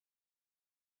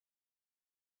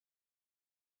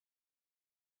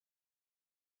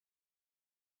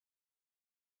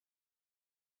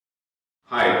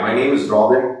Hi, my name is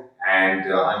Robin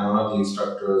and I'm one of the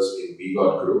instructors in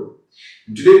WeGotGuru.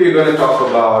 Today we're going to talk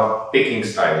about picking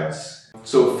styles.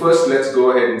 So first let's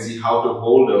go ahead and see how to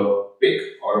hold a pick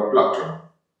or a pluck drum.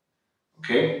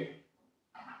 Okay,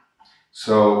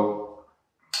 so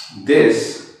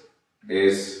this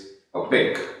is a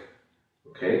pick.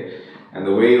 Okay, and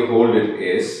the way you hold it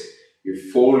is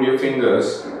you fold your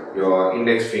fingers, your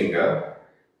index finger,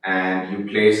 and you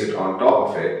place it on top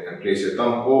of it and place your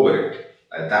thumb over it.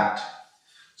 Like that.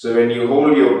 So when you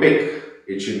hold your pick,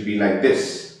 it should be like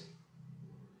this.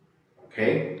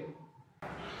 Okay.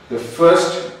 The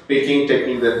first picking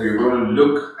technique that we're going to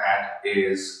look at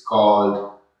is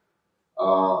called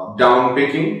down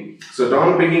picking. So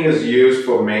down picking is used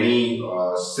for many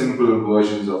simple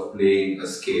versions of playing a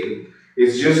scale.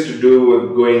 It's just to do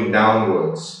with going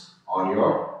downwards on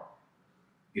your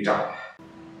guitar.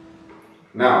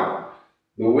 Now,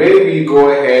 the way we go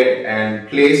ahead and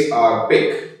place our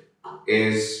pick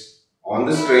is on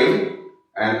the string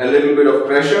and a little bit of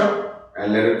pressure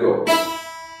and let it go.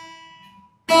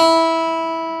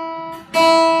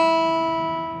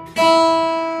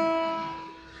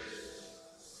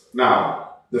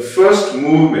 Now, the first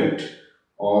movement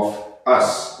of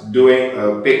us doing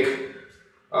a picking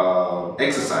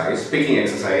exercise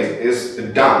is the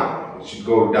down. It should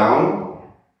go down,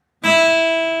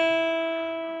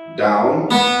 down,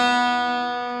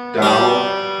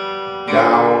 down,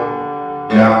 down,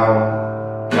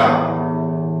 down,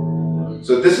 down.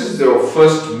 So this is the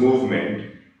first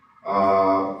movement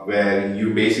where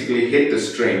you basically hit the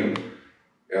string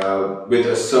with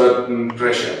a certain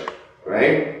pressure,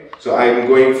 right? So I'm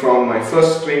going from my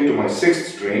first string to my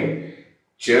sixth string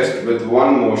just with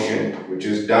one motion, which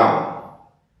is down,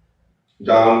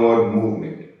 downward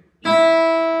movement.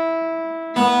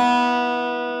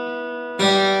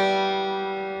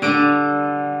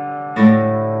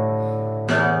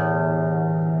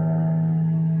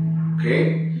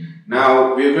 Okay,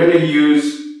 now we're going to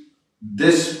use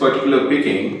this particular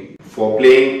picking for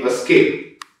playing a scale.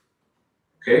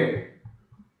 Okay,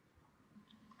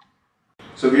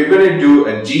 so we're going to do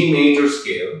a G major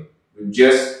scale with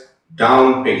just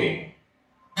down picking.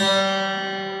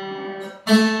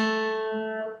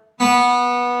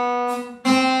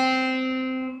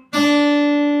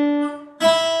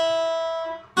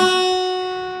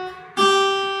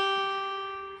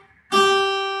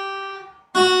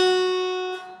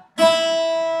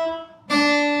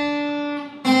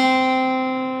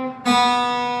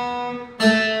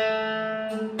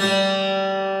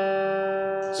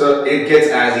 So it gets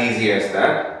as easy as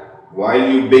that.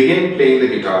 While you begin playing the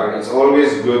guitar, it's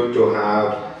always good to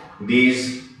have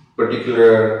these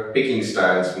particular picking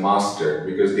styles mastered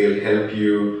because they'll help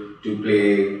you to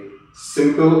play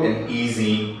simple and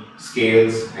easy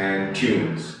scales and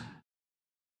tunes.